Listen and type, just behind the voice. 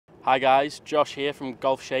Hi guys, Josh here from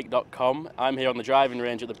Golfshake.com. I'm here on the driving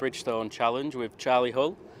range at the Bridgestone Challenge with Charley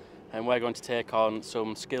Hull, and we're going to take on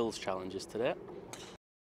some skills challenges today.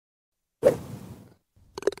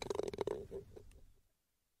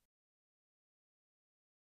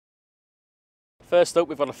 First up,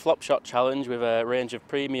 we've got a flop shot challenge with a range of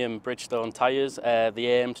premium Bridgestone tyres. The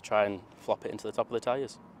aim to try and flop it into the top of the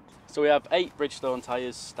tyres. So we have 8 Bridgestone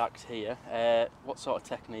tyres stacked here. What sort of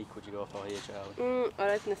technique would you go for here, Charley?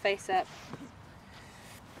 I'll open the face up,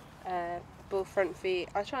 ball front feet.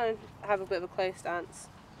 I try and have a bit of a close stance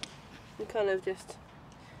and kind of just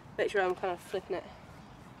make sure I'm kind of flipping it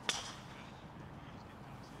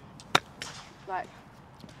like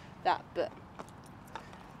that, but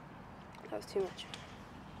that was too much.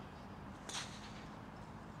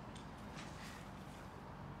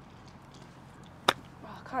 Oh,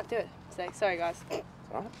 I can't do it today, sorry guys. It's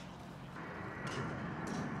all right.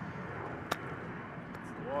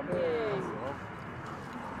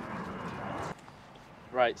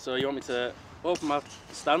 Right, so you want me to open my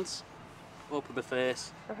stance, open the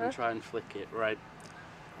face, and try and flick it. Right,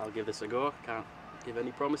 I'll give this a go. Can't give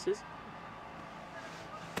any promises.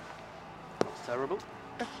 That's terrible.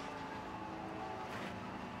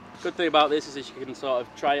 Good thing about this is you can sort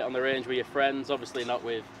of try it on the range with your friends, obviously not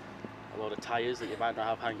with a load of tyres that you might not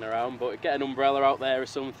have hanging around, but get an umbrella out there or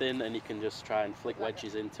something and you can just try and flick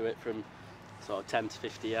wedges into it from sort of 10 to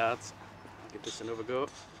 50 yards. I'll give this another go.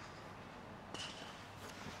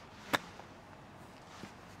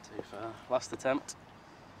 Too far. Last attempt.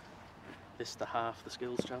 This to half the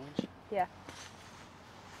skills challenge. Yeah.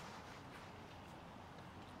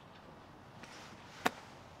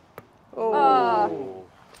 Oh.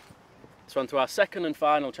 So on to our second and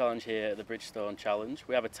final challenge here at the Bridgestone Challenge.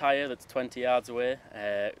 We have a tyre that's 20 yards away.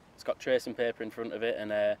 It's got tracing paper in front of it,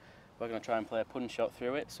 and we're going to try and play a punch shot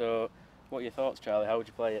through it. So what are your thoughts, Charley? How would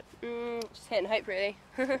you play it? Just hit and hope, really.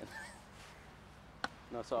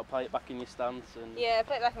 No, sort of play it back in your stance and... Yeah,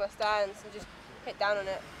 play it back in my stance and just hit down on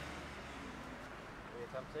it. 3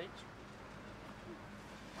 attempts each.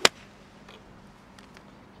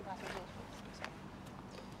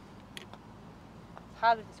 It's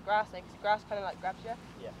hard with this grass, because the grass kind of like grabs you.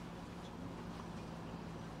 Yeah.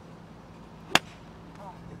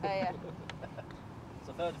 Oh, yeah.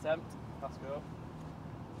 So third attempt, let's go.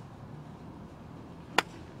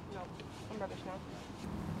 No, I'm rubbish now.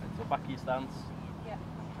 Right, so back of your stance. Yeah.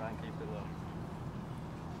 Try and keep it low.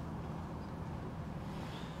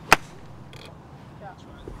 Yeah.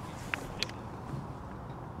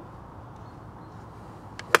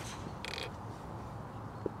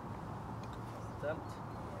 Attempt.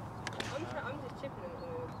 I'm just chipping them at the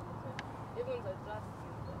moment. Everyone's like blasting.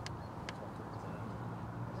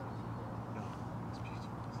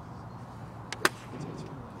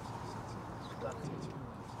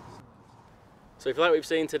 So if you like what you've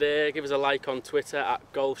seen today, give us a like on Twitter at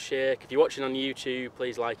Golfshake. If you're watching on YouTube,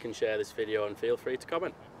 please like and share this video and feel free to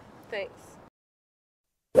comment. Thanks.